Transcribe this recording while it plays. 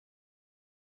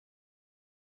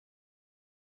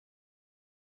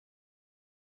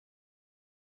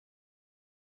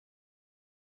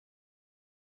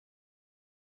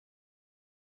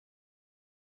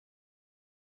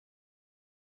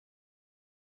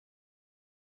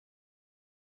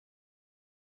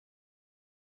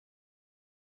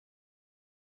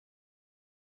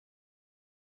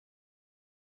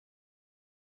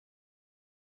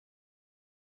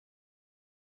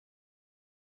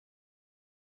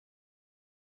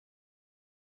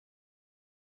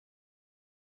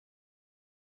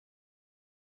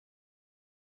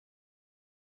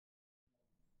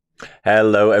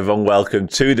Hello everyone, welcome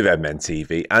to the Redmen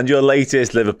TV and your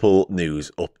latest Liverpool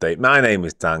news update. My name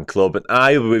is Dan Clubb and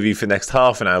I will be with you for the next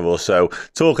half an hour or so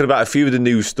talking about a few of the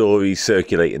news stories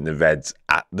circulating the Reds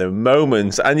at the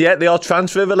moment. And yet they are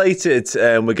transfer related.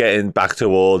 We're getting back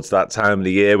towards that time of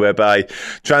the year whereby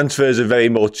transfers are very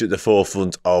much at the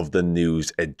forefront of the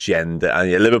news agenda. And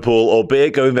yet Liverpool,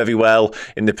 albeit going very well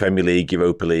in the Premier League,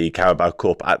 Europa League, Carabao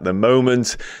Cup at the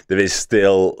moment, there is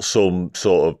still some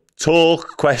sort of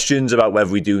questions about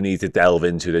whether we do need to delve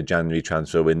into the January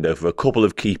transfer window for a couple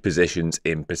of key positions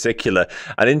in particular.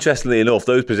 And interestingly enough,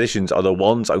 those positions are the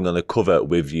ones I'm going to cover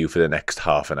with you for the next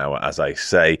half an hour, as I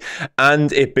say.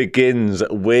 And it begins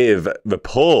with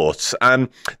reports. And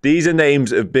these are names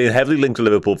that have been heavily linked to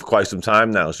Liverpool for quite some time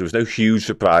now, so there's no huge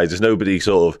surprise. There's nobody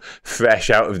sort of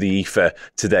fresh out of the ether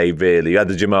today, really. You had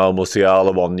the Jamal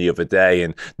Musiala one the other day,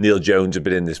 and Neil Jones had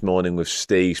been in this morning with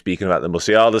Steve speaking about the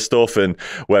Musiala stuff and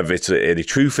whether it's any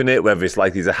truth in it, whether it's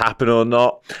likely to happen or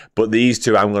not. But these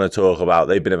two I'm going to talk about,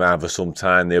 they've been around for some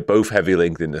time. They're both heavily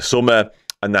linked in the summer,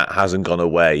 and that hasn't gone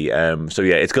away. So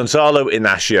yeah, it's GONCALO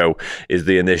INACIO is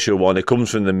the initial one. It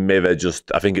comes from the Mirror.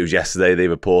 I think it was yesterday, they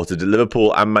reported that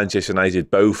Liverpool and Manchester United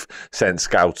both sent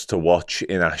scouts to watch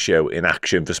INACIO in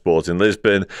action for Sporting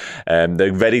Lisbon.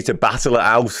 They're ready to battle it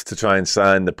out to try and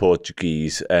sign the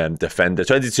Portuguese defender,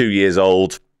 22 years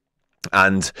old.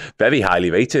 And very highly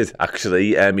rated,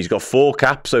 actually. He's got 4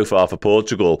 caps so far for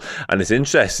Portugal. And it's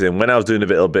interesting, when I was doing a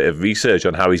little bit of research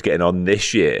on how he's getting on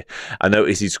this year, I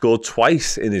noticed he scored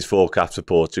twice in his 4 caps for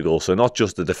Portugal. So not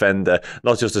just a defender,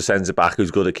 not just a centre-back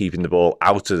who's good at keeping the ball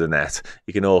out of the net.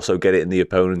 He can also get it in the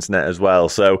opponent's net as well.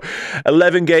 So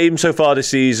 11 games so far this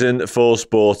season for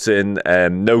Sporting.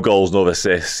 No goals, no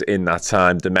assists in that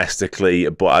time domestically.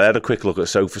 But I had a quick look at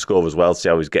SofaScore as well to see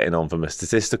how he's getting on from a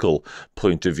statistical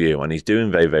point of view. And he's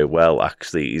doing very, very well,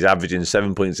 actually. He's averaging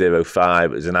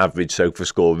 7.05 as an average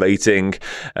SofaScore rating,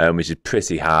 which is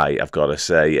pretty high, I've got to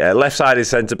say. Left-sided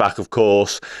centre-back, of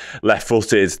course,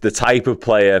 left-footed, the type of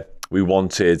player we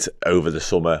wanted over the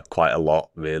summer quite a lot,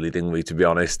 really, didn't we, to be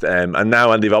honest? And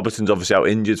now Andy Robertson's obviously out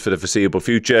injured for the foreseeable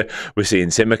future. We're seeing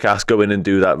Simicast go in and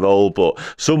do that role, but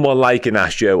someone like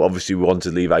INACIO, obviously we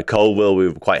wanted Levi Colwill. We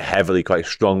were quite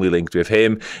strongly linked with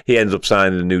him. He ended up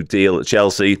signing a new deal at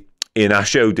Chelsea.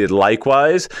 INACIO did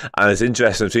likewise, and it's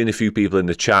interesting, I've seen a few people in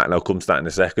the chat, and I'll come to that in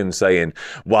a second, saying,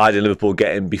 why did Liverpool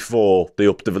get him before they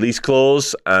upped the release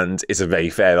clause? And it's a very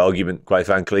fair argument, quite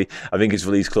frankly. I think his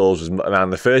release clause was around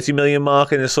the 30 million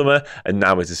mark in the summer, and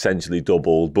now it's essentially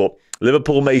doubled. But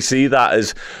Liverpool may see that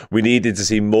as we needed to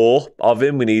see more of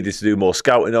him. We needed to do more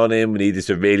scouting on him. We needed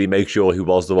to really make sure he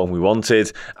was the one we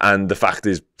wanted. And the fact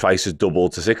is, price has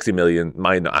doubled to 60 million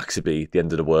might not actually be the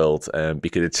end of the world,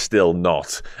 because it's still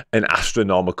not an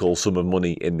astronomical sum of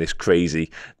money in this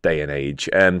crazy day and age.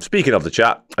 Speaking of the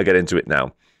chat, I'll get into it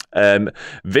now.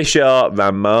 Vishar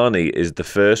Ramani is the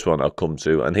first one I'll come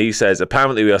to, and he says,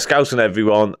 apparently we are scouting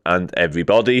everyone and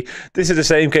everybody. This is the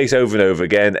same case over and over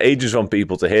again. Agents want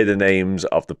people to hear the names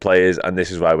of the players, and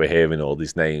this is why we're hearing all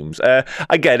these names.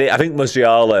 I get it. I think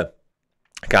Musiala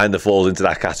kind of falls into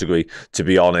that category, to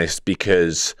be honest,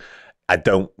 because I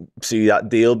don't see that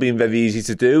deal being very easy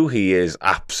to do. He is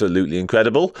absolutely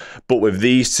incredible. But with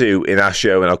these two,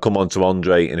 INACIO, and I'll come on to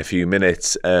Andre in a few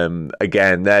minutes,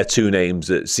 again, they're two names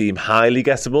that seem highly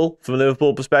gettable from a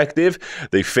Liverpool perspective.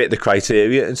 They fit the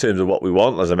criteria in terms of what we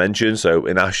want, as I mentioned. So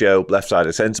INACIO,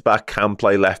 left-sided centre-back, can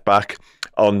play left-back.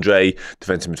 Andre,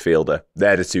 defensive midfielder.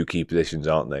 They're the two key positions,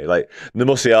 aren't they? Like the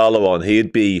Musiala one,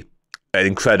 he'd be an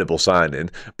incredible signing,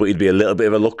 but he'd be a little bit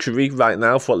of a luxury right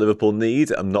now for what Liverpool need.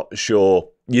 I'm not sure.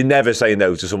 You never say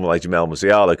no to someone like Jamal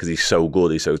Musiala because he's so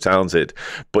good, he's so talented,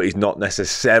 but he's not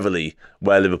necessarily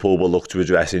where Liverpool will look to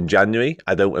address in January,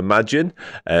 I don't imagine.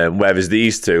 Whereas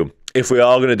these two, if we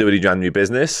are going to do any January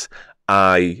business,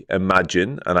 I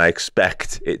imagine and I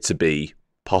expect it to be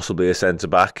possibly a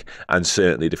centre-back, and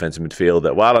certainly defensive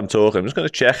midfielder. While I'm talking, I'm just going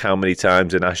to check how many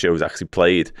times INACIO has actually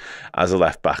played as a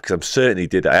left-back, because I certainly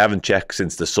did. I haven't checked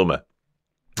since the summer,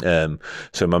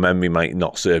 so my memory might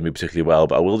not serve me particularly well,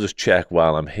 but I will just check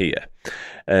while I'm here.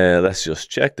 Let's just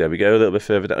check. There we go, a little bit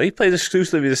further down. He plays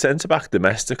exclusively as a centre-back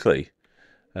domestically.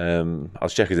 I'll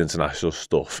check his international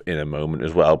stuff in a moment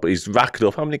as well, but he's racked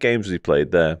up. How many games has he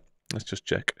played there? Let's just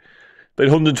check. Played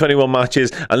 121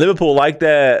 matches, and Liverpool like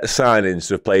their signings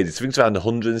to have played, I think it's around the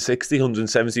 160,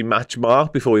 170 match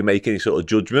mark before we make any sort of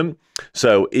judgment.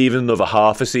 So even another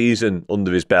half a season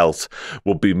under his belt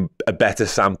would be a better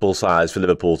sample size for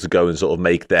Liverpool to go and sort of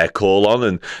make their call on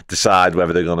and decide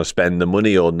whether they're going to spend the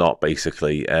money or not,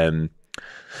 basically.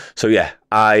 So yeah,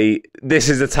 this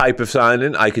is the type of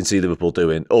signing I can see Liverpool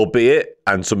doing, albeit,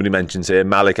 and somebody mentions here,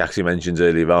 Malik actually mentions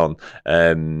earlier on,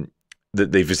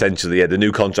 that they've essentially, the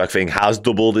new contract thing has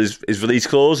doubled his release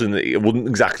clause, and it wouldn't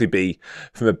exactly be,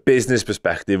 from a business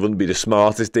perspective, wouldn't be the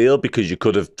smartest deal, because you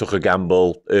could have took a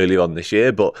gamble earlier on this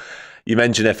year. But you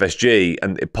mentioned FSG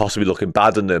and it possibly looking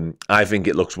bad on them. I think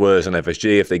it looks worse on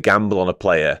FSG if they gamble on a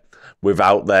player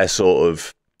without their sort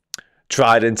of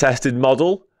tried and tested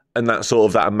model, and that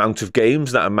amount of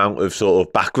games, that amount of sort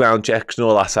of background checks and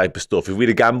all that type of stuff. If we'd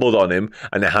have gambled on him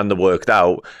and it hadn't worked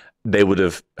out, they would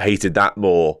have hated that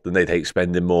more than they'd hate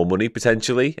spending more money,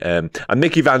 potentially. And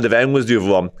Mickey van der Ven was the other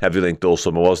one, heavily linked all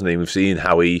summer, wasn't he? We've seen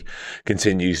how he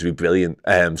continues to be brilliant,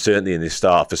 certainly in his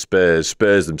start for Spurs.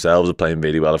 Spurs themselves are playing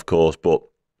really well, of course, but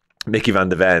Mickey van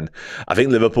der Ven, I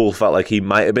think Liverpool felt like he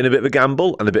might have been a bit of a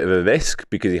gamble and a bit of a risk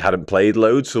because he hadn't played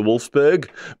loads for Wolfsburg,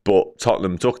 but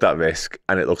Tottenham took that risk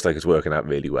and it looks like it's working out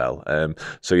really well.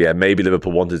 So yeah, maybe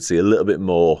Liverpool wanted to see a little bit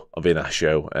more of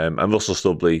Inacio, and Russell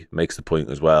Stubley makes the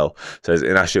point as well. Says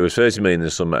Inacio was 30 million in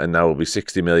the summer and now will be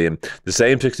 60 million. The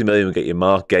same 60 million will get you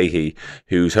Mark Gahey,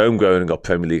 who's homegrown and got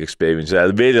Premier League experience. I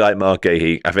really like Mark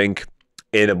Gahey. I think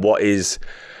in what is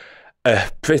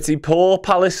a pretty poor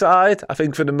Palace side, I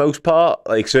think, for the most part.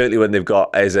 Like, certainly when they've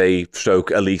got Eze /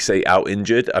 Elise out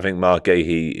injured, I think Mark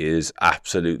Gahey is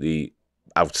absolutely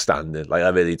outstanding. Like, I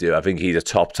really do. I think he's a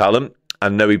top talent. I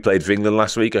know he played for England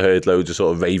last week. I heard loads of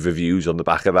sort of rave reviews on the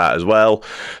back of that as well.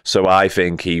 So I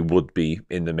think he would be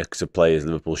in the mix of players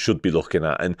Liverpool should be looking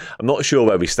at. And I'm not sure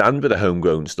where we stand with the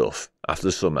homegrown stuff after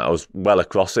the summer. I was well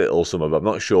across it all summer, but I'm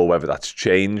not sure whether that's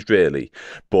changed really.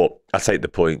 But I take the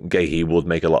point. Gahey would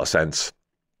make a lot of sense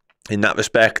in that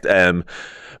respect.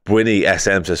 Winnie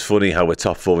SM says, funny how we're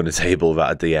top 4 in the table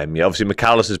without a DM. Yeah, obviously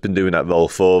McAllister's been doing that role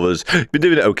for us. Been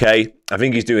doing it okay. I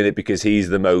think he's doing it because he's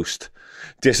the most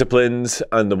disciplined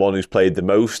and the one who's played the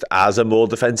most as a more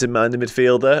defensive-minded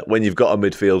midfielder. When you've got a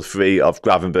midfield three of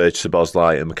Gravenberch,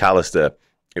 Szoboszlai and McAllister,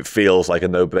 it feels like a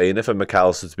no-brainer for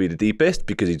McAllister to be the deepest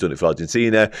because he's done it for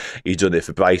Argentina. He's done it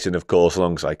for Brighton, of course,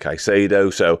 alongside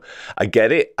Caicedo. So I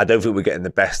get it. I don't think we're getting the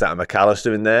best out of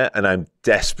McAllister in there, and I'm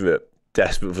desperate for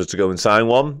us to go and sign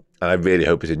one. And I really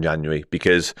hope it's in January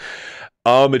because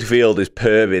our midfield is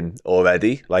purring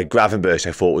already. Like, Gravenberch,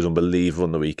 I thought, was unbelievable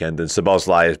on the weekend, and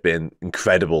Szoboszlai has been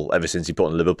incredible ever since he put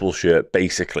on a Liverpool shirt,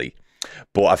 basically.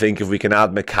 But I think if we can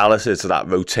add McAllister to that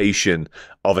rotation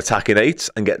of attacking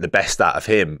eights and get the best out of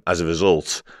him as a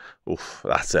result,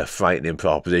 that's a frightening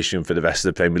proposition for the rest of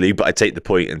the Premier League. But I take the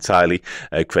point entirely.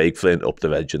 Craig Flint, up the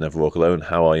veg and never walk alone.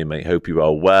 How are you, mate? Hope you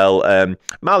are well.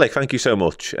 Malik, thank you so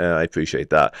much. I appreciate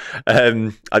that.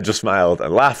 I just smiled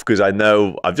and laughed because I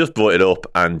know I've just brought it up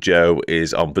and Joe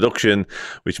is on production,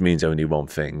 which means only one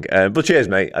thing. But cheers,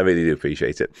 mate. I really do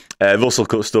appreciate it. Russell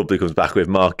Stubley comes back with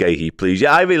Mark Gahey, please.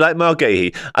 Yeah, I really like Mark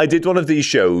Gahey. I did one of these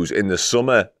shows in the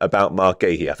summer about Mark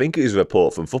Gahey. I think it was a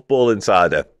report from Football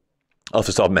Insider, off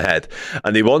the top of my head,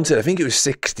 and they wanted, I think it was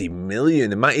 60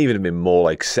 million, it might even have been more,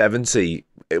 like 70,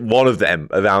 one of them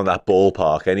around that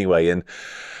ballpark anyway. And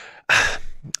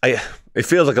it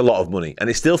feels like a lot of money, and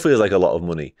it still feels like a lot of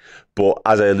money, but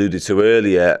as I alluded to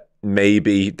earlier,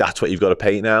 maybe that's what you've got to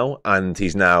pay now, and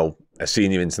he's now a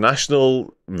senior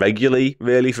international regularly,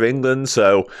 really, for England.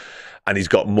 So, and he's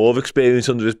got more experience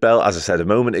under his belt. As I said a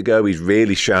moment ago, he's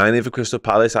really shining for Crystal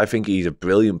Palace. I think he's a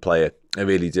brilliant player. I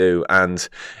really do. And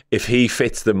if he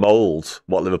fits the mould,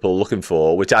 what Liverpool are looking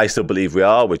for, which I still believe we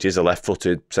are, which is a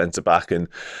left-footed centre-back. And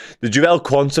the Joel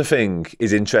Quanta thing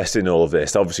is interesting in all of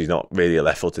this. Obviously, he's not really a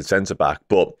left-footed centre-back,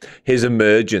 but his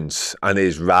emergence and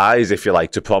his rise, if you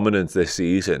like, to prominence this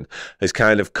season has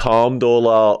kind of calmed all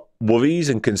our worries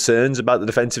and concerns about the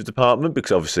defensive department,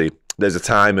 because obviously there's a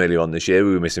time earlier on this year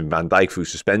we were missing Van Dijk through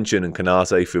suspension and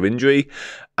Canate through injury,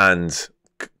 and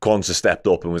Quanta stepped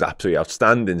up and was absolutely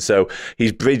outstanding. So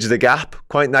he's bridged the gap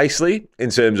quite nicely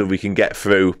in terms of we can get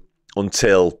through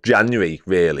until January,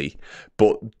 really.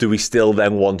 But do we still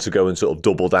then want to go and sort of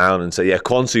double down and say, yeah,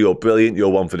 Quanta, you're brilliant, you're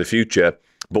one for the future,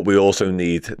 but we also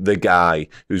need the guy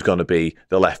who's going to be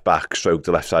the left back stroke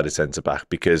the left-sided centre-back?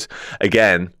 Because,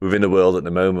 again, we're in a world at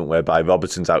the moment whereby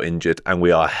Robertson's out injured and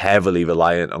we are heavily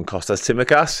reliant on Kostas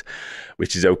Tsimikas,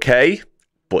 which is okay,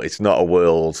 but it's not a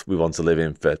world we want to live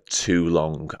in for too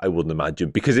long, I wouldn't imagine,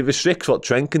 because it restricts what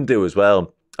Trent can do as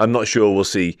well. I'm not sure we'll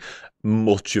see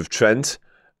much of Trent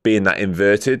being that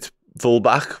inverted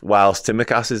fullback whilst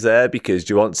Tsimikas is there, because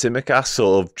do you want Tsimikas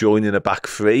sort of joining a back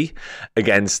three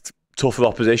against tougher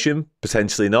opposition?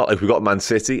 Potentially not. Like, we've got Man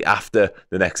City after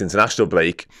the next international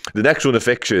break. The next run of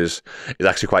fixtures is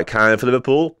actually quite kind for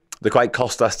Liverpool. They're quite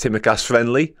Kostas Tsimikas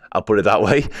friendly, I'll put it that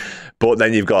way. But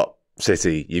then you've got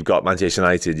City, you've got Manchester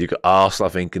United, you've got Arsenal,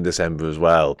 I think, in December as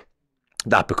well.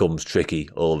 That becomes tricky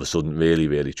all of a sudden, really,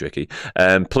 really tricky.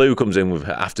 Plu comes in with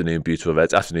afternoon, beautiful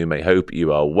events. Afternoon, mate. Hope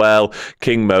you are well.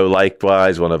 King Mo,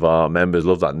 likewise, one of our members.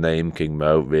 Love that name, King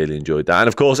Mo. Really enjoyed that. And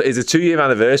of course, it's a 2-year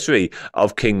anniversary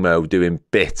of King Mo doing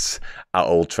bits at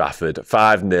Old Trafford.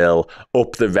 5-0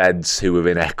 up the Reds, who were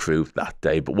in Ecru that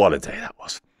day. But what a day that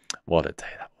was. What a day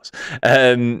that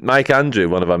was. Mike Andrew,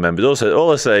 one of our members, also,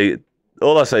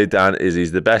 all I say, Dan, is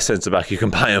he's the best centre-back you can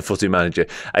buy on Footy Manager.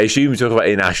 I assume you talk about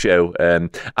Inacio.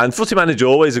 And Footy Manager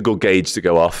always a good gauge to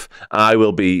go off. I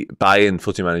will be buying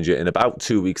Footy Manager in about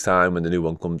 2 weeks' time when the new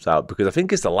one comes out, because I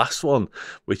think it's the last one,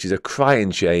 which is a crying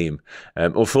shame.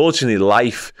 Unfortunately,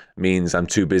 life means I'm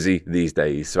too busy these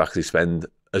days to actually spend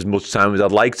as much time as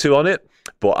I'd like to on it.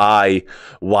 But I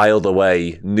whiled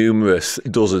away numerous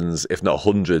dozens, if not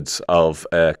hundreds, of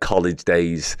college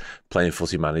days playing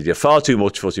Footy Manager. Far too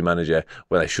much Footy Manager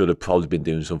when I should have probably been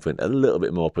doing something a little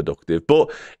bit more productive.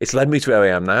 But it's led me to where I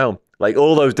am now. Like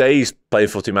all those days playing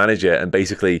Footy Manager and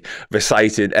basically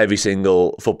reciting every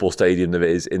single football stadium there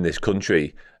is in this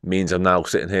country means I'm now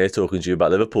sitting here talking to you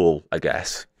about Liverpool, I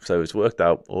guess. So it's worked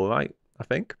out all right, I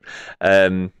think.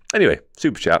 Anyway,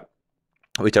 super chat,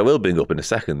 which I will bring up in a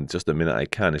second, just a minute I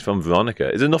can. It's from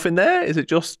Veronica. Is there nothing there? Is it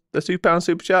just a £2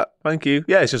 super chat? Thank you.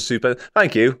 Yeah, it's just super.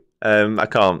 Thank you. I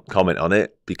can't comment on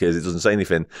it because it doesn't say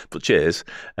anything, but cheers.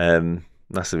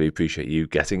 Massively appreciate you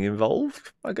getting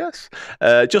involved, I guess.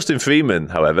 Justin Freeman,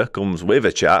 however, comes with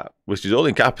a chat, which is all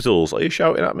in capitals. Are you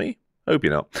shouting at me? Hope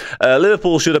you're not.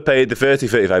 Liverpool should have paid the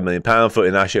 £35 million for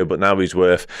Inacio, but now he's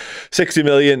worth £60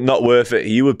 million. Not worth it.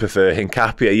 You would prefer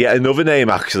Hincapié. Yet another name,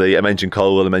 actually. I mentioned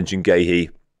Colwell, I mentioned Gahey.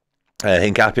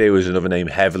 Hincapié was another name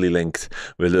heavily linked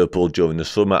with Liverpool during the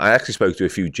summer. I actually spoke to a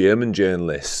few German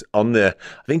journalists on I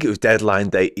think it was deadline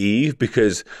day eve,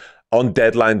 because on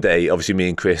deadline day, obviously me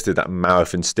and Chris did that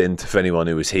marathon stint for anyone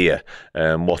who was here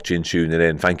watching, tuning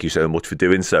in. Thank you so much for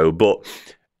doing so. But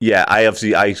yeah,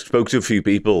 I spoke to a few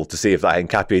people to see if that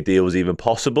Hincapié deal was even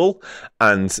possible,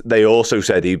 and they also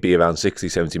said he'd be around 60,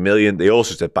 70 million. They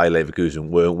also said Bayer Leverkusen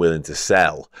weren't willing to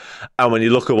sell. And when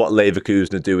you look at what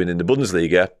Leverkusen are doing in the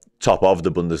Bundesliga, top of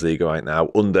the Bundesliga right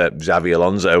now, under Xavi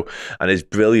Alonso and his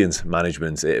brilliant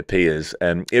management, it appears,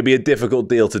 it'd be a difficult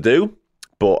deal to do,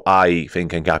 but I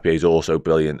think Hincapié is also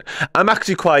brilliant. I'm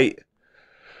actually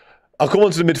I'll come on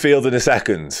to the midfield in a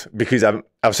second, because I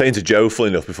was saying to Joe, full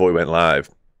enough, before we went live,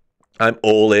 I'm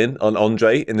all in on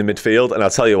Andre in the midfield, and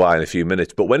I'll tell you why in a few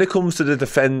minutes. But when it comes to the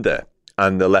defender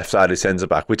and the left-sided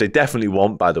centre-back, which I definitely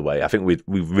want, by the way, I think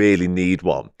we really need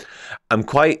one, I'm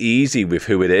quite easy with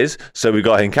who it is. So we've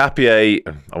got Hincapié,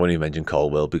 I won't even mention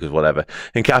Colwell because whatever,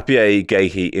 Hincapié,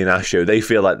 Gahey, Inacio, they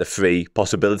feel like the three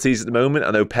possibilities at the moment.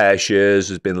 I know Per Schurz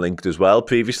has been linked as well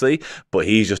previously, but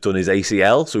he's just done his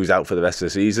ACL, so he's out for the rest of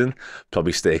the season.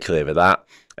 Probably stay clear of that.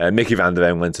 Mickey van der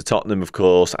Ven went to Tottenham, of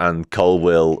course, and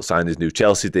Colwell signed his new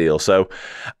Chelsea deal. So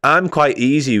I'm quite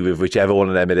easy with whichever one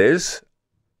of them it is.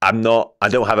 I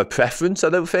don't have a preference, I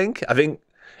don't think. I think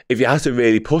if you had to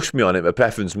really push me on it, my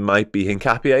preference might be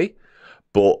Hincapié,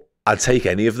 but I'd take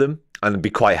any of them and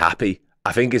be quite happy.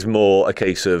 I think it's more a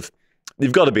case of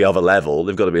they've got to be of a level.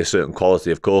 They've got to be a certain quality.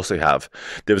 Of course they have.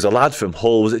 There was a lad from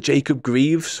Hull, was it Jacob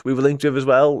Greaves we were linked with as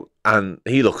well? And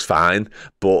he looks fine,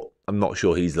 but I'm not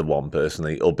sure he's the one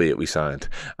personally, albeit we signed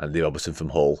Andy Robertson from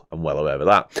Hull. I'm well aware of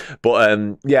that.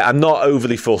 But yeah, I'm not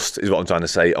overly fussed, is what I'm trying to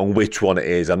say, on which one it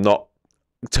is. I'm not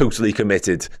totally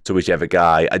committed to whichever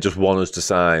guy. I just want us to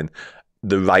sign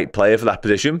the right player for that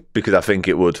position, because I think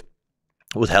it would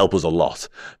help us a lot,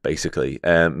 basically.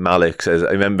 Malik says,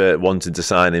 I remember wanting to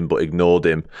sign him but ignored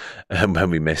him when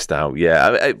we missed out.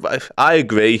 Yeah, I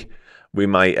agree. We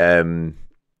might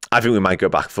I think we might go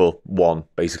back for one,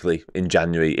 basically, in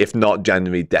January. If not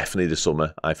January, definitely the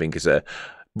summer. I think is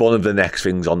one of the next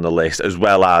things on the list, as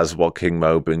well as what King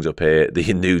Mo brings up here,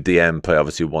 the new DM play,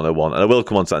 obviously 101. And I will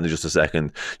come on to that in just a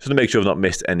second, just to make sure I've not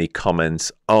missed any comments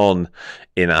on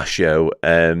Inacio.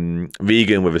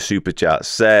 Regan with a super chat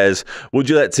says, would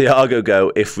you let Thiago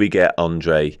go if we get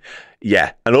Andre?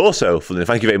 Yeah, and also,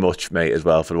 thank you very much, mate, as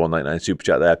well, for the 199 super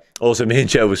chat there. Also, me and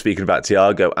Joe were speaking about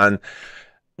Thiago, and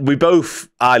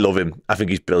I love him. I think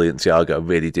he's brilliant, Thiago, I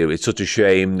really do. It's such a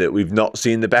shame that we've not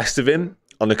seen the best of him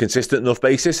on a consistent enough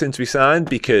basis since we signed,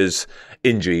 because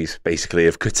injuries basically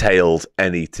have curtailed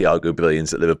any Thiago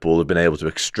brilliance that Liverpool have been able to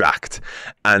extract.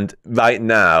 And right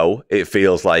now, it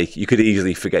feels like you could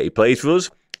easily forget he played for us.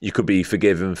 You could be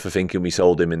forgiven for thinking we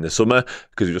sold him in the summer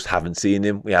because we just haven't seen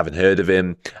him. We haven't heard of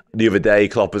him. The other day,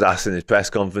 Klopp was asked in his press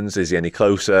conference, is he any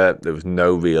closer? There was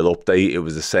no real update. It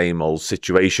was the same old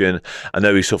situation. I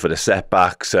know he suffered a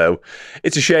setback, so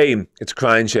it's a shame. It's a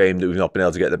crying shame that we've not been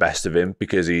able to get the best of him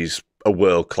because he's a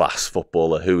world-class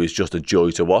footballer who is just a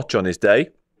joy to watch on his day.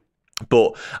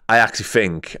 But I actually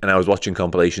think, and I was watching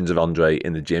compilations of Andre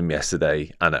in the gym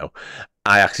yesterday,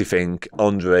 I actually think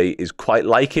Andre is quite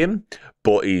like him,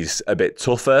 but he's a bit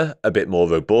tougher, a bit more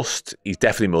robust. He's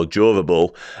definitely more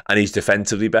durable, and he's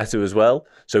defensively better as well.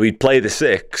 So he'd play the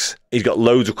 6. He's got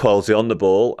loads of quality on the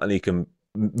ball, and he can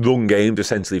run games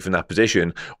essentially from that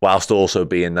position, whilst also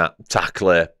being that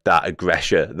tackler, that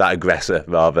aggressor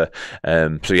rather.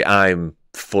 So yeah, I'm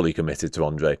fully committed to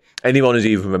Andre. Anyone who's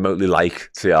even remotely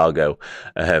like Thiago,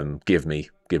 give me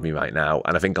right now.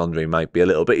 And I think Andre might be a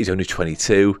little bit. He's only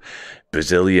 22,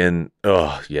 Brazilian.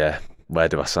 Oh yeah, where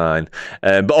do I sign?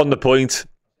 But on the point,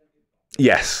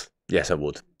 yes, I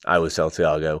would sell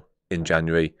Thiago in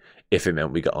January if it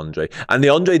meant we got Andre. And the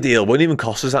Andre deal won't even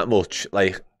cost us that much.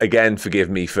 Like, again, forgive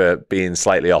me for being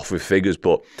slightly off with figures,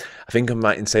 but I think I'm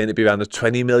right in saying it'd be around the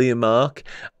 20 million mark,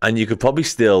 and you could probably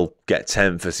still get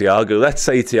 10 for Thiago. Let's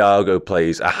say Thiago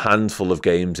plays a handful of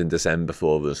games in December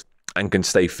for us and can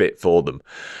stay fit for them.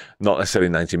 Not necessarily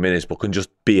 90 minutes, but can just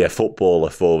be a footballer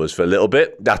for us for a little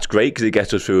bit. That's great because it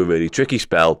gets us through a really tricky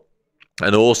spell.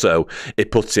 And also,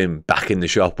 it puts him back in the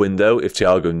shop window if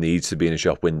Thiago needs to be in a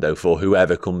shop window for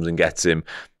whoever comes and gets him.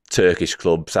 Turkish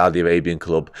club, Saudi Arabian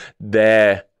club.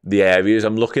 They're the areas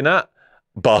I'm looking at.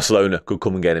 Barcelona could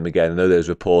come and get him again. I know there's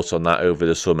reports on that over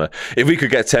the summer. If we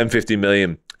could get 10, 15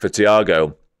 million for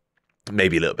Thiago,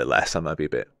 maybe a little bit less, that might be a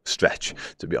bit stretch,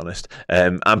 to be honest,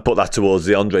 and put that towards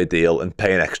the Andre deal and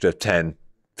pay an extra 10,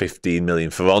 15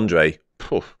 million for Andre.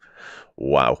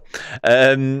 Wow.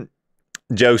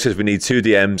 Joe says we need 2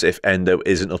 DMs if Endo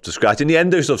isn't up to scratch. And the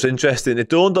Endo stuff's interesting. It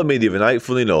dawned on me the other night,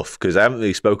 funny enough, because I haven't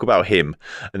really spoke about him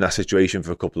and that situation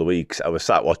for a couple of weeks. I was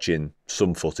sat watching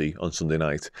some footy on Sunday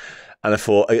night, and I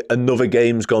thought another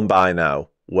game's gone by now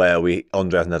where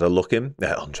Andre hasn't had a look in.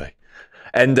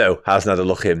 Endo hasn't had a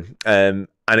look in. And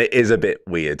it is a bit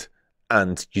weird.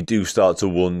 And you do start to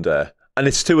wonder. And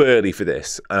it's too early for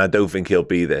this, and I don't think he'll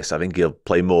be this. I think he'll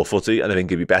play more footy, and I think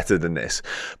he'll be better than this.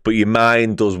 But your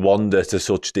mind does wander to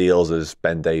such deals as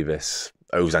Ben Davies,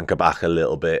 Ozan Kabak a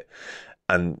little bit,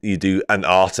 and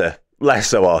Arter, less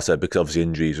so Arter, because obviously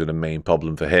injuries are the main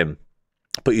problem for him.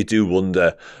 But you do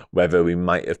wonder whether we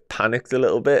might have panicked a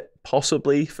little bit,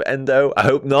 possibly, for Endo. I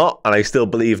hope not, and I still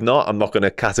believe not. I'm not going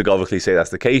to categorically say that's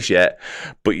the case yet,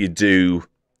 but you do.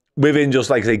 Within just,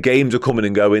 like I say, games are coming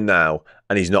and going now,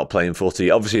 and he's not playing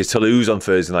footy. Obviously, it's Toulouse on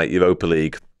Thursday night, Europa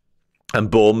League, and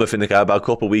Bournemouth in the Carabao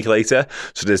Cup a week later.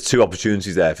 So there's 2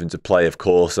 opportunities there for him to play. Of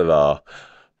course there are.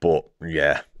 But,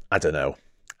 yeah, I don't know.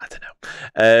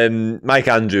 Mike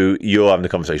Andrew, you're having a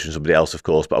conversation with somebody else, of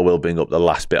course, but I will bring up the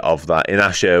last bit of that.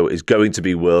 Inacio is going to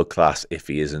be world-class if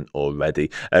he isn't already.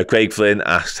 Craig Flynn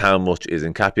asks, how much is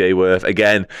Nkapie worth?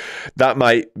 Again, that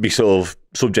might be sort of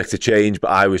subject to change,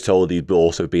 but I was told he'd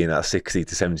also be in that 60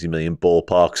 to 70 million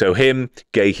ballpark. So him,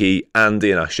 Gahey and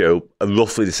Inacio are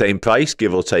roughly the same price,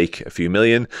 give or take a few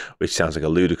million, which sounds like a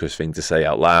ludicrous thing to say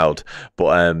out loud.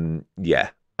 But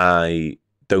yeah, I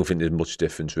don't think there's much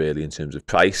difference really in terms of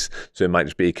price. So it might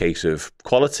just be a case of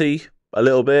quality a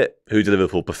little bit, who do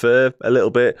Liverpool prefer a little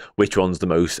bit, which one's the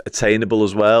most attainable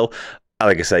as well. And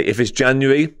like I say, if it's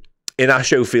January,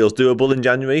 Inacio feels doable in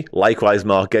January, likewise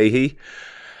Mark Gahey.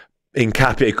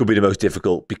 Nkapie could be the most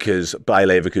difficult because Bayer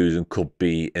Leverkusen could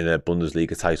be in a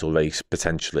Bundesliga title race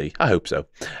potentially. I hope so.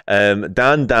 Dan,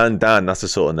 that's the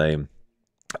sort of name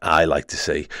I like to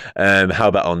see. How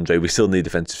about Andre? We still need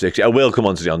defensive 60. I will come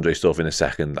on to the Andre stuff in a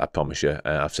second, I promise you.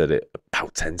 I've said it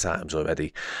about 10 times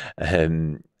already.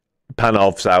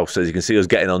 Panov South says, you can see us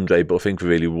getting Andre, but I think we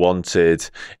really wanted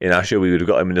Inacio. We would have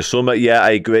got him in the summer. Yeah,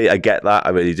 I agree. I get that.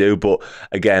 I really do. But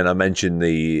again, I mentioned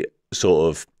the sort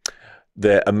of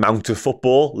the amount of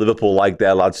football Liverpool like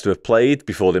their lads to have played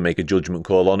before they make a judgment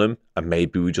call on him. And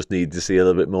maybe we just need to see a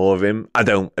little bit more of him. I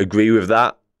don't agree with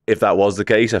that. If that was the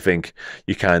case, I think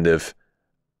you kind of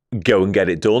go and get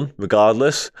it done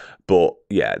regardless. But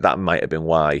yeah, that might have been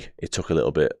why it took a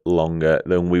little bit longer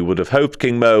than we would have hoped.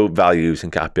 King Mo values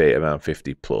Nkapie around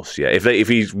 50 plus. Yeah, if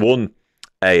he's won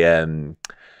a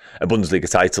Bundesliga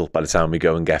title by the time we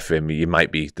go and get him, you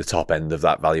might be the top end of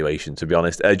that valuation, to be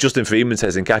honest. Justin Freeman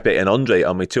says, Nkapie and Andre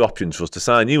are my 2 options for us to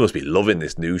sign. You must be loving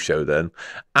this news show then.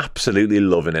 Absolutely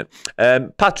loving it.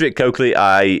 Patrick Coakley,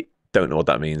 I don't know what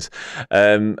that means.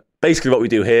 basically what we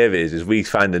do here is we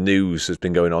find the news that's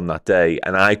been going on that day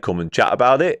and I come and chat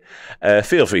about it.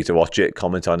 Feel free to watch it,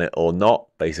 comment on it or not,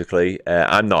 basically.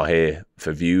 I'm not here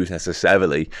for views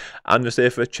necessarily. I'm just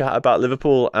here for a chat about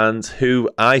Liverpool and who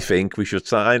I think we should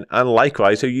sign, and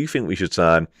likewise who you think we should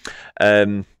sign.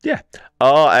 Yeah.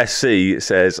 RSC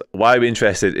says, why are we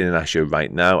interested in Inacio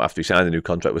right now after he signed a new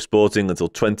contract with Sporting until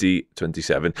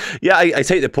 2027? Yeah, I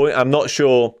take the point. I'm not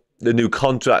sure the new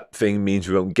contract thing means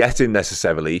we won't get him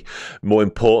necessarily. More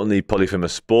importantly, probably from a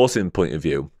Sporting point of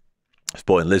view,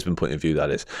 Sporting Lisbon point of view,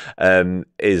 that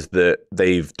is that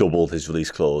they've doubled his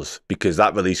release clause, because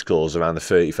that release clause around the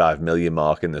 35 million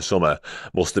mark in the summer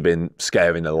must have been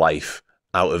scaring the life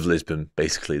out of Lisbon,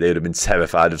 basically. They would have been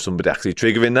terrified of somebody actually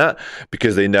triggering that,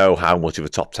 because they know how much of a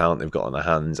top talent they've got on their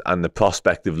hands, and the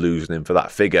prospect of losing him for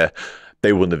that figure,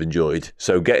 they wouldn't have enjoyed.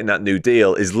 So getting that new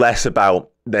deal is less about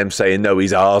them saying, no,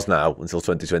 he's ours now until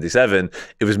 2027.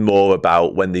 It was more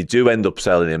about when they do end up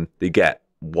selling him, they get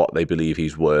what they believe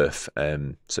he's worth.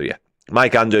 So yeah.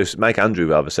 Mike Andrew says,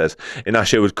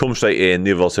 Inacio would come straight in.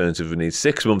 The other alternative would need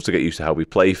 6 months to get used to how we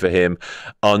play for him.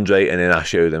 Andre and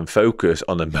Inacio then focus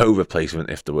on the Mo replacement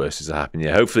if the worst is to happen.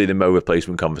 Yeah, hopefully the Mo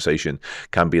replacement conversation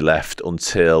can be left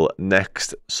until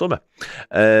next summer.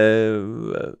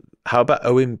 How about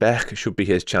Owen Beck? Should be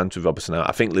his chance with Robertson out.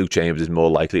 I think Luke Chambers is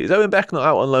more likely. Is Owen Beck not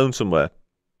out on loan somewhere?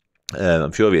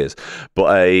 I'm sure he is.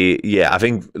 But yeah, I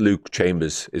think Luke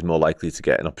Chambers is more likely to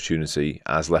get an opportunity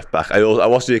as left back. I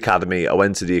watched the academy. I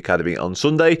went to the academy on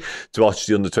Sunday to watch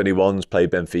the under-21s play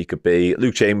Benfica B.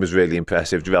 Luke Chambers really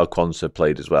impressive. Javel Quansah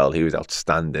played as well. He was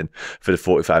outstanding for the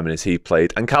 45 minutes he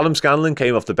played. And Callum Scanlon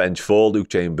came off the bench for Luke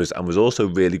Chambers and was also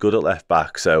really good at left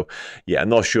back. So yeah, I'm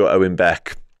not sure Owen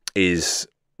Beck is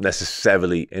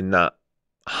necessarily in that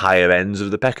higher ends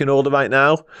of the pecking order right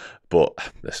now. But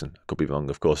listen, I could be wrong.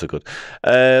 Of course I could.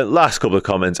 Last couple of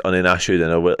comments on Inacio.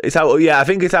 Then I will. It's out. Yeah, I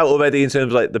think it's out already in terms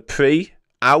of like the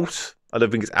pre-out. I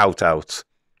don't think it's out.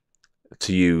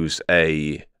 To use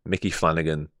a Mickey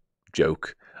Flanagan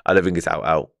joke, I don't think it's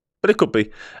out. But it could be.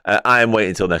 I am waiting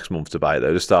until next month to buy it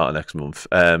though. The start of next month.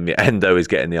 Yeah, Endo is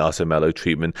getting the Arthur Melo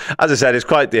treatment. As I said, it's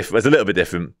quite different. It's a little bit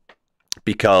different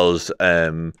because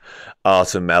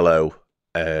Arthur Melo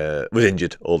was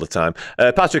injured all the time.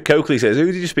 Patrick Coakley says, who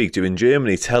did you speak to in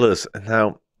Germany? Tell us.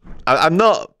 Now, I'm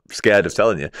not scared of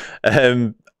telling you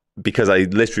because I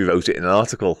literally wrote it in an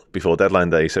article before deadline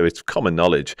day, so it's common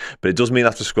knowledge. But it does mean I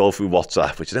have to scroll through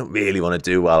WhatsApp, which I don't really want to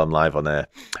do while I'm live on air.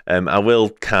 I will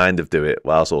kind of do it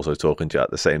whilst also talking to you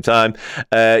at the same time.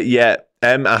 Yeah,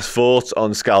 asked thoughts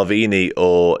on Scalvini,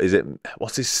 or is it,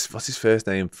 what's his first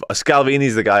name?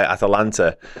 Scalvini's the guy at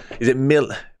Atalanta. Is it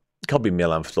It can't be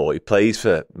Milan thought. He plays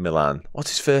for Milan. What's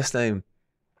his first name?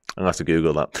 I'm going to have to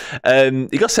Google that.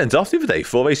 He got sent off the other day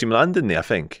for AC Milan, didn't he, I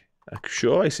think? I'm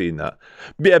sure I seen that.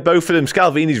 But yeah, both of them.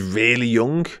 Scalvini's really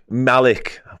young.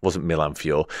 Malik, wasn't Milan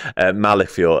Fior. Malik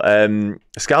Fior.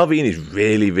 Scalvini's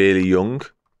really, really young.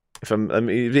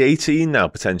 He's 18 now,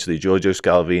 potentially. Giorgio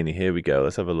Scalvini. Here we go.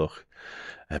 Let's have a look.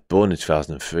 Born in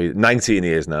 2003. 19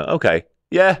 years now. Okay.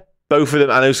 Yeah. Both of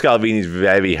them. I know Scalvini's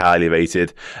very highly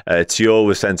rated. Thiaw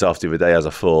was sent off the other day, as I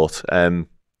thought.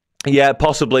 Yeah,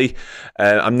 possibly.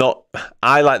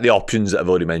 I like the options that I've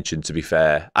already mentioned, to be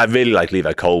fair. I really like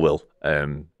Levi Colwill.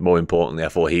 More importantly, I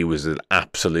thought he was an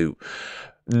absolute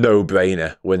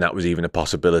no-brainer when that was even a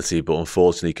possibility, but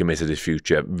unfortunately committed his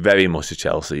future very much to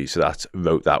Chelsea, so that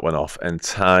wrote that one off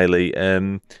entirely.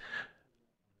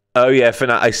 Oh yeah,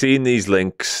 I seen these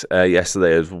links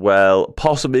yesterday as well.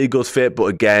 Possibly a good fit, but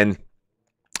again,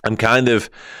 I'm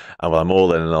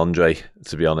all in on Andre,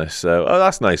 to be honest. So,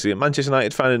 that's nice. Manchester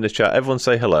United fan in the chat. Everyone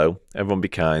say hello. Everyone be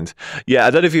kind. Yeah, I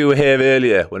don't know if you were here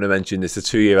earlier when I mentioned it's the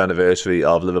 2-year anniversary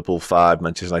of Liverpool 5,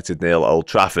 Manchester United 0 at Old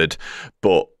Trafford.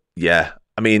 But yeah,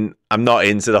 I mean, I'm not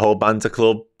into the whole banter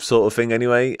club sort of thing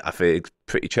anyway. I think it's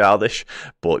pretty childish,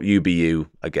 but you be you,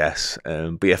 I guess.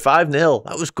 But yeah, 5-0.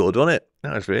 That was good, wasn't it?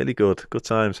 That was really good. Good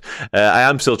times. I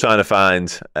am still trying to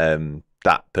find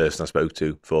that person I spoke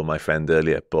to for my friend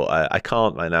earlier, but I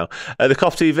can't right now. The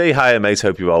Cop TV, hi mates,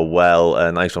 hope you are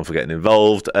well. Nice one for getting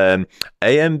involved.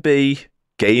 AMB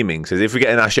Gaming says, if we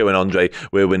get Inacio and Andre,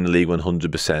 we'll win the league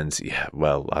 100%. Yeah,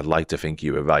 well, I'd like to think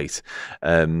you were right.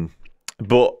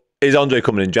 But is Andre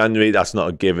coming in January? That's not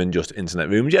a given, just internet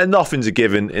rumors. Yeah, nothing's a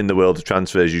given in the world of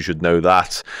transfers, you should know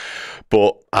that.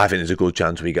 But I think there's a good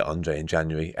chance we get Andre in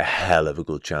January. A hell of a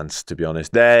good chance, to be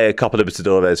honest. Their Copa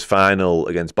Libertadores final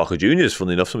against Boca Juniors,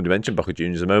 funnily enough, somebody mentioned Boca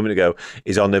Juniors a moment ago,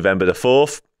 is on November the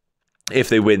 4th. If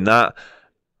they win that,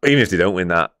 Even if they don't win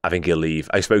that, I think he'll leave.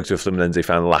 I spoke to a Fluminense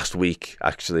fan last week,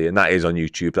 actually, and that is on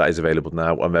YouTube. That is available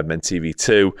now on Redmen TV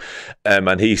too.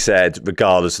 And he said,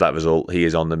 regardless of that result, he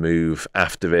is on the move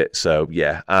after it. So,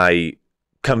 yeah, I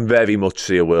can very much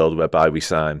see a world whereby we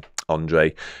sign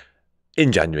Andre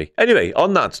in January. Anyway,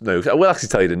 on that note, I will actually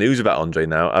tell you the news about Andre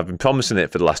now. I've been promising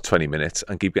it for the last 20 minutes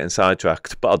and keep getting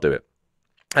sidetracked, but I'll do it.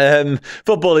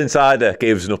 Football Insider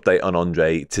gave us an update on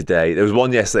Andre today. There was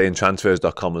one yesterday in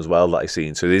transfers.com as well that I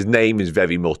seen. So his name is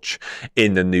very much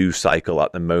in the news cycle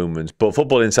at the moment. But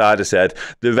Football Insider said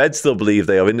the Reds still believe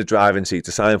they are in the driving seat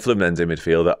to sign Fluminense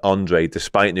midfielder Andre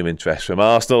despite new interest from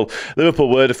Arsenal. Liverpool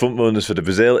were the front runners for the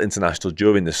Brazil international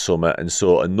during the summer and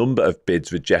saw a number of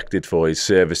bids rejected for his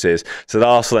services. So the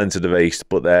Arsenal entered the race,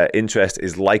 but their interest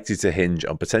is likely to hinge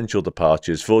on potential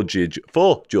departures for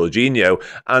Jorginho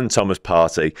and Thomas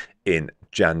Partey in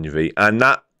January. And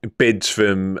that bids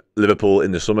from Liverpool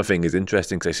in the summer thing is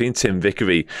interesting because I've seen Tim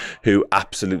Vickery, who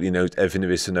absolutely knows everything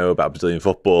there is to know about Brazilian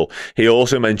football. He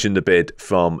also mentioned the bid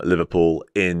from Liverpool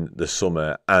in the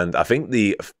summer, and I think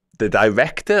the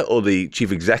director or the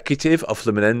chief executive of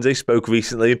Fluminense spoke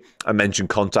recently and mentioned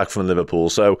contact from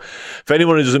Liverpool. So for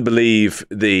anyone who doesn't believe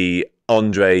the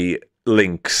Andre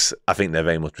links, I think they're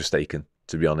very much mistaken,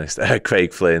 to be honest.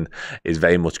 Craig Flynn is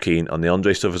very much keen on the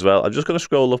Andre stuff as well. I'm just going to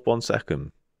scroll up 1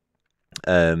 second.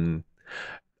 Oh,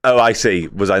 I see.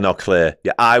 Was I not clear?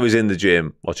 Yeah, I was in the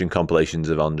gym watching compilations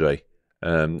of Andre.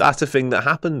 That's a thing that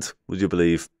happened, would you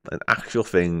believe? An actual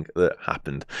thing that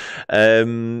happened.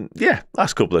 Yeah,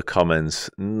 last couple of comments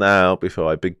now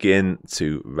before I begin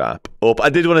to wrap up. I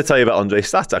did want to tell you about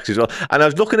Andre's stats actually as well. And I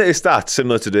was looking at his stats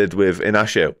similar to did with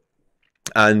Inacio.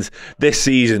 And this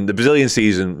season, the Brazilian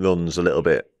season runs a little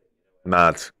bit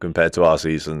mad compared to our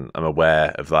season. I'm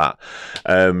aware of that.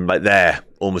 Like they're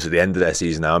almost at the end of their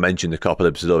season now. I mentioned a couple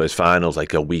of Libertadores finals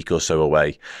like a week or so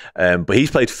away. But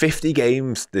he's played 50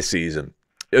 games this season.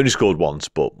 He only scored once,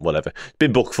 but whatever. He's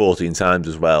been booked 14 times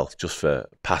as well, just for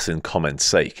passing comments'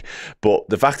 sake. But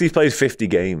the fact he's played 50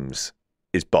 games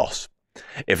is boss.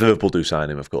 If Liverpool do sign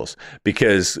him, of course.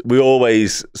 Because we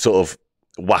always sort of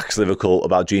wax Liverpool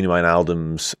about Gini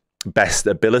Wijnaldum's best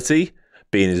ability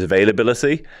being his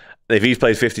availability. If he's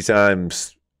played 50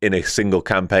 times in a single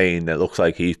campaign, it looks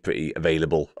like he's pretty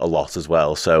available a lot as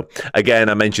well. So again,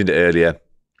 I mentioned it earlier,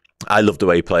 I love the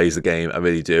way he plays the game. I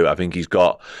really do. I think he's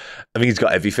got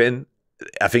everything.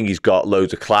 I think he's got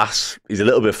loads of class. He's a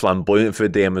little bit flamboyant for a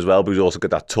DM as well, but he's also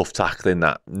got that tough tackling,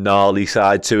 that gnarly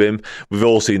side to him. We've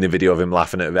all seen the video of him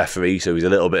laughing at a referee, so he's a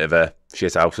little bit of a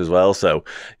shit house as well. So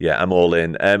yeah, I'm all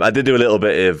in. I did do a little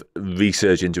bit of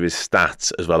research into his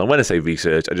stats as well. And when I say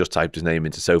research, I just typed his name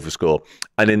into SofaScore.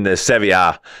 And in the Serie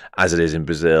A, as it is in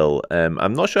Brazil,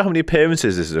 I'm not sure how many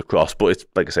appearances this is across, but it's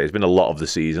like I say, it's been a lot of the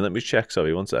season. Let me check.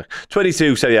 Sorry, 1 sec.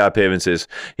 22 Serie A appearances.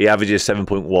 He averages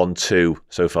 7.12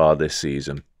 so far this season.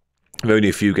 Only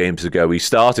a few games ago, he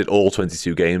started all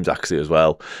 22 games actually as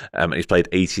well, and he's played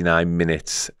 89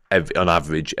 minutes on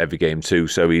average every game too.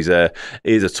 So he's a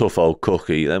tough old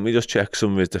cookie. Let me just check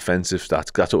some of his defensive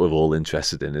stats. That's what we're all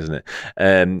interested in, isn't it?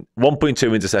 1.2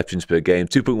 interceptions per game,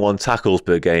 2.1 tackles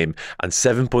per game, and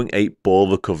 7.8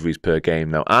 ball recoveries per game.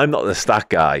 Now, I'm not the stat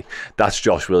guy. That's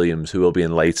Josh Williams, who will be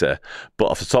in later. But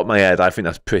off the top of my head, I think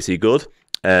that's pretty good.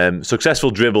 Successful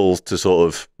dribbles to sort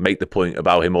of make the point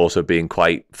about him also being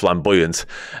quite flamboyant.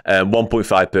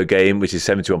 1.5 per game, which is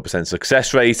 71%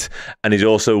 success rate, and he's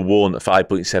also won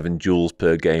 5.7 duels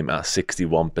per game at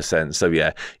 61%. So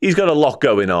yeah, he's got a lot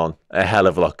going on, a hell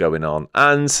of a lot going on,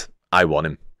 and I want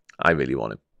him. I really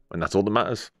want him, and that's all that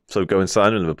matters. So go and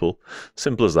sign in Liverpool.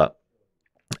 Simple as that.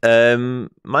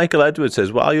 Michael Edwards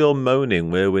says, while you're moaning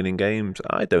we're winning games,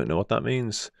 I don't know what that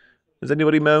means. Has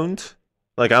anybody moaned?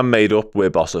 Like, I'm made up, we're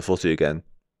boss at footy again.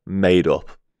 Made up.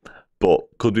 But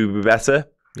could we be better?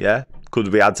 Yeah.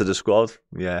 Could we add to the squad?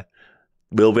 Yeah.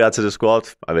 Will we add to the squad?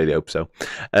 I really hope so.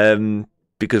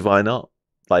 Because why not?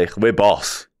 Like, we're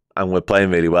boss and we're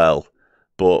playing really well.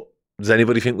 But does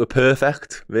anybody think we're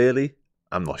perfect, really?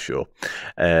 I'm not sure.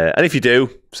 And if you do,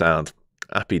 sound.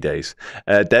 Happy days.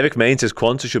 Derek Main says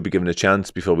Quanta should be given a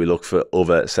chance before we look for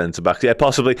other centre-backs. Yeah,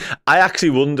 possibly. I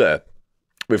actually wonder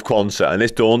with Quanta, and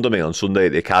this dawned on me on Sunday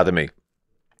at the Academy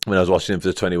when I was watching him for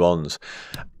the 21s,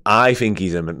 I think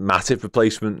he's a Matip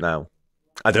replacement now.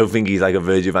 I don't think he's like a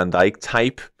Virgil van Dijk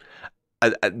type.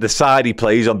 The side he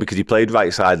plays on, because he played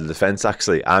right side of the defence,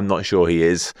 actually, I'm not sure he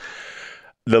is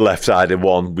the left-sided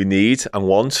one we need and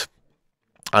want.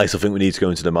 I still think we need to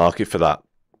go into the market for that.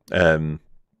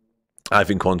 I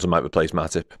think Quanta might replace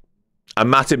Matip.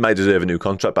 And Matip might deserve a new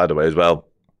contract, by the way, as well.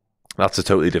 That's a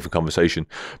totally different conversation.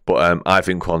 But I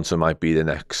think Quanta might be the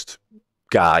next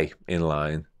guy in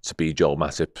line to be Joel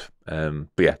Matip.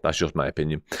 But yeah, that's just my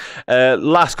opinion.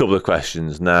 Last couple of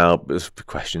comments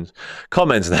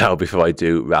now before I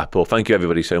do wrap up. Thank you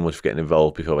everybody so much for getting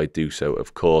involved before I do so,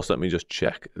 of course. Let me just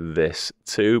check this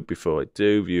too before I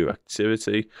do. View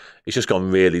activity. It's just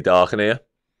gone really dark in here.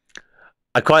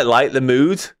 I quite like the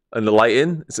mood and the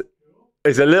lighting.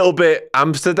 It's a little bit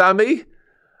Amsterdam-y,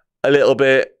 a little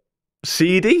bit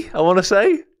seedy, I want to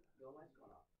say.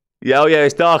 Yeah, oh yeah,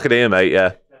 it's dark in here, mate,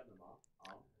 yeah.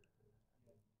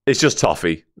 It's just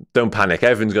toffee. Don't panic.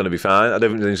 Everything's going to be fine. I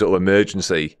don't think there's any sort of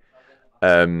emergency.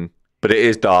 But it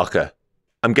is darker.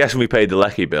 I'm guessing we paid the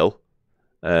Lecky bill.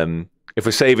 If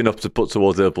we're saving up to put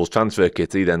towards Liverpool's transfer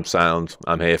kitty, then sound.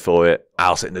 I'm here for it.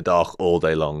 I'll sit in the dark all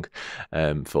day long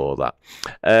for that.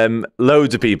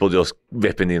 Loads of people just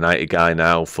ripping the United guy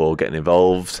now for getting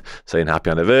involved, saying happy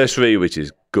anniversary, which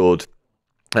is good.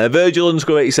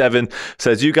 Virgil_87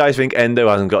 says, you guys think Endo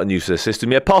hasn't gotten used to the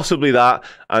system yet? Possibly that,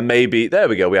 and maybe, there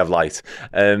we go, we have light.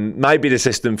 Might be the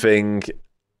system thing.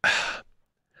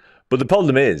 But the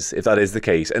problem is, if that is the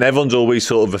case, and everyone's always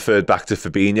sort of referred back to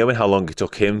Fabinho and how long it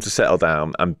took him to settle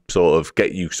down and sort of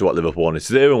get used to what Liverpool wanted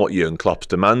to do and what Jurgen Klopp's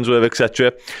demands were,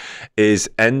 etc., is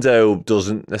Endo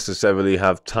doesn't necessarily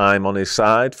have time on his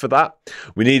side for that.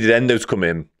 We needed Endo to come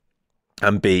in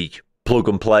and be plug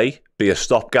and play, be a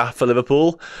stopgap for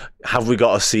Liverpool. Have we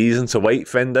got a season to wait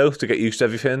for Endo to get used to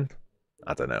everything?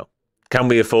 I don't know. Can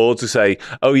we afford to say,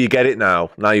 oh, you get it now.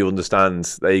 Now you understand.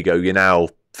 There you go. You're now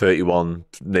 31,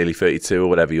 nearly 32 or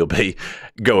whatever you'll be.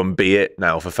 Go and be it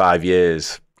now for 5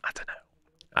 years. I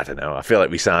don't know. I feel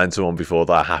like we signed someone before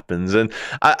that happens. And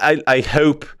I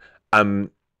hope,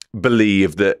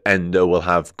 believe that Endo will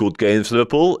have good games for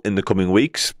Liverpool in the coming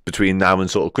weeks between now and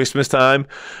sort of Christmas time.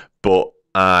 But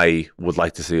I would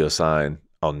like to see us sign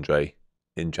Andre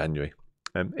in January,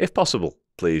 if possible.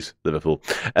 Please, Liverpool.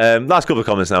 Last couple of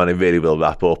comments now, and I really will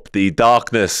wrap up. The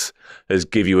darkness has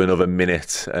give you another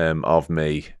minute of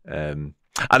me. And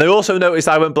I also noticed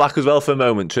I went black as well for a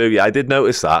moment. True, yeah, I did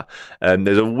notice that.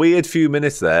 There's a weird few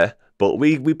minutes there, but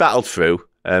we battled through.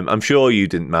 I'm sure you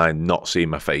didn't mind not seeing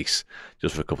my face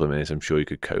just for a couple of minutes. I'm sure you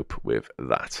could cope with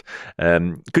that.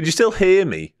 Could you still hear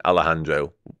me,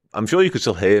 Alejandro? I'm sure you could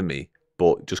still hear me,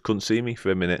 but just couldn't see me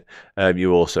for a minute.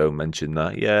 You also mentioned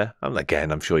that. Yeah,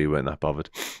 I'm sure you weren't that bothered.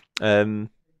 I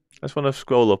just want to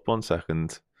scroll up 1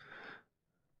 second.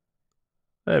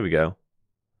 There we go.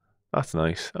 That's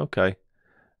nice. Okay.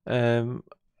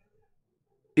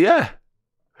 Yeah.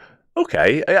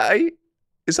 Okay.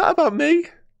 Is that about me?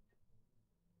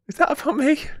 Is that about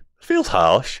me? Feels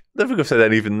harsh. I don't think I've said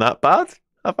anything that bad,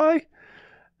 have I?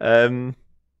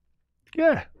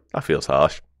 Yeah, that feels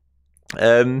harsh.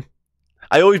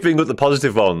 I always bring up the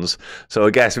positive ones, so I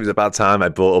guess it was about time I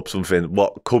brought up something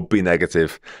what could be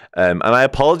negative. And I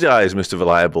apologise, Mr.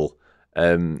 Reliable,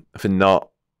 for not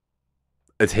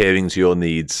adhering to your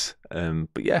needs.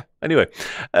 But yeah, anyway,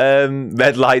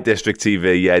 Red Light District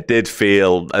TV, yeah, did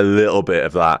feel a little bit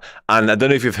of that. And I don't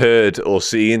know if you've heard or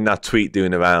seen that tweet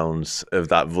doing the rounds of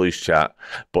that voice chat,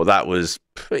 but that was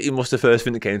pretty much the first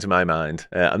thing that came to my mind.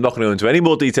 I'm not going to go into any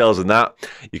more details than that.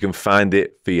 You can find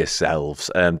it for yourselves.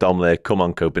 Domler, come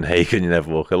on Copenhagen, you never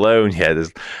walk alone. Yeah,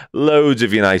 there's loads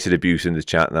of United abuse in the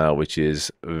chat now, which is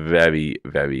very,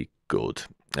 very good.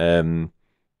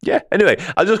 Yeah, anyway,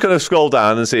 I'm just going to scroll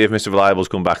down and see if Mr. Reliable's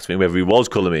come back to me, whether he was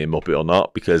calling me a Muppet or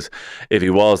not, because if he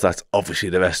was, that's obviously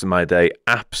the rest of my day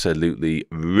absolutely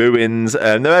ruins.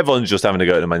 Now everyone's just having to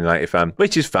go to the Man United fan,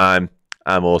 which is fine.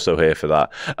 I'm also here for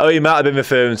that. Oh, he might have been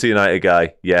referring to the United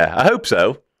guy. Yeah, I hope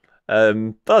so.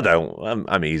 But I don't.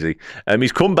 I'm easy.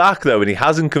 He's come back, though, and he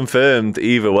hasn't confirmed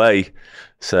either way.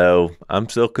 So I'm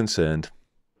still concerned.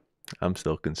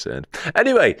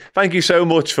 Anyway, thank you so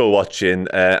much for watching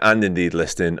and indeed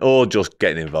listening or just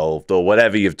getting involved or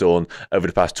whatever you've done over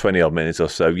the past 20 odd minutes or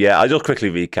so. Yeah, I'll just quickly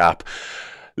recap.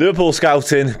 Liverpool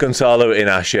scouting Gonçalo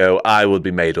Inacio, I would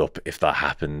be made up if that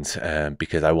happened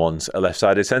because I want a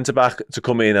left-sided centre-back to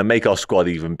come in and make our squad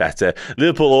even better.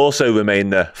 Liverpool also remain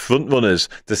the front-runners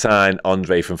to sign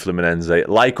Andre from Fluminense.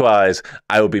 Likewise,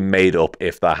 I would be made up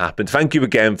if that happened. Thank you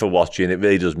again for watching. It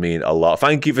really does mean a lot.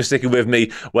 Thank you for sticking with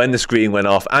me when the screen went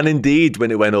off and indeed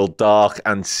when it went all dark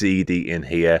and seedy in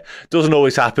here. Doesn't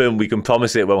always happen. We can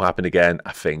promise it won't happen again,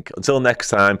 I think. Until next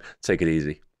time, take it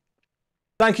easy.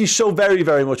 Thank you so very,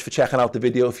 very much for checking out the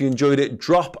video. If you enjoyed it,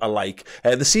 drop a like.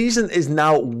 The season is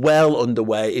now well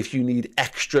underway. If you need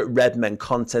extra Redmen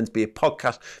content, be it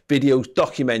podcast, videos,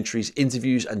 documentaries,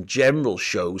 interviews, and general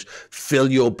shows,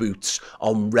 fill your boots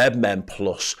on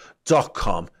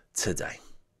redmenplus.com today.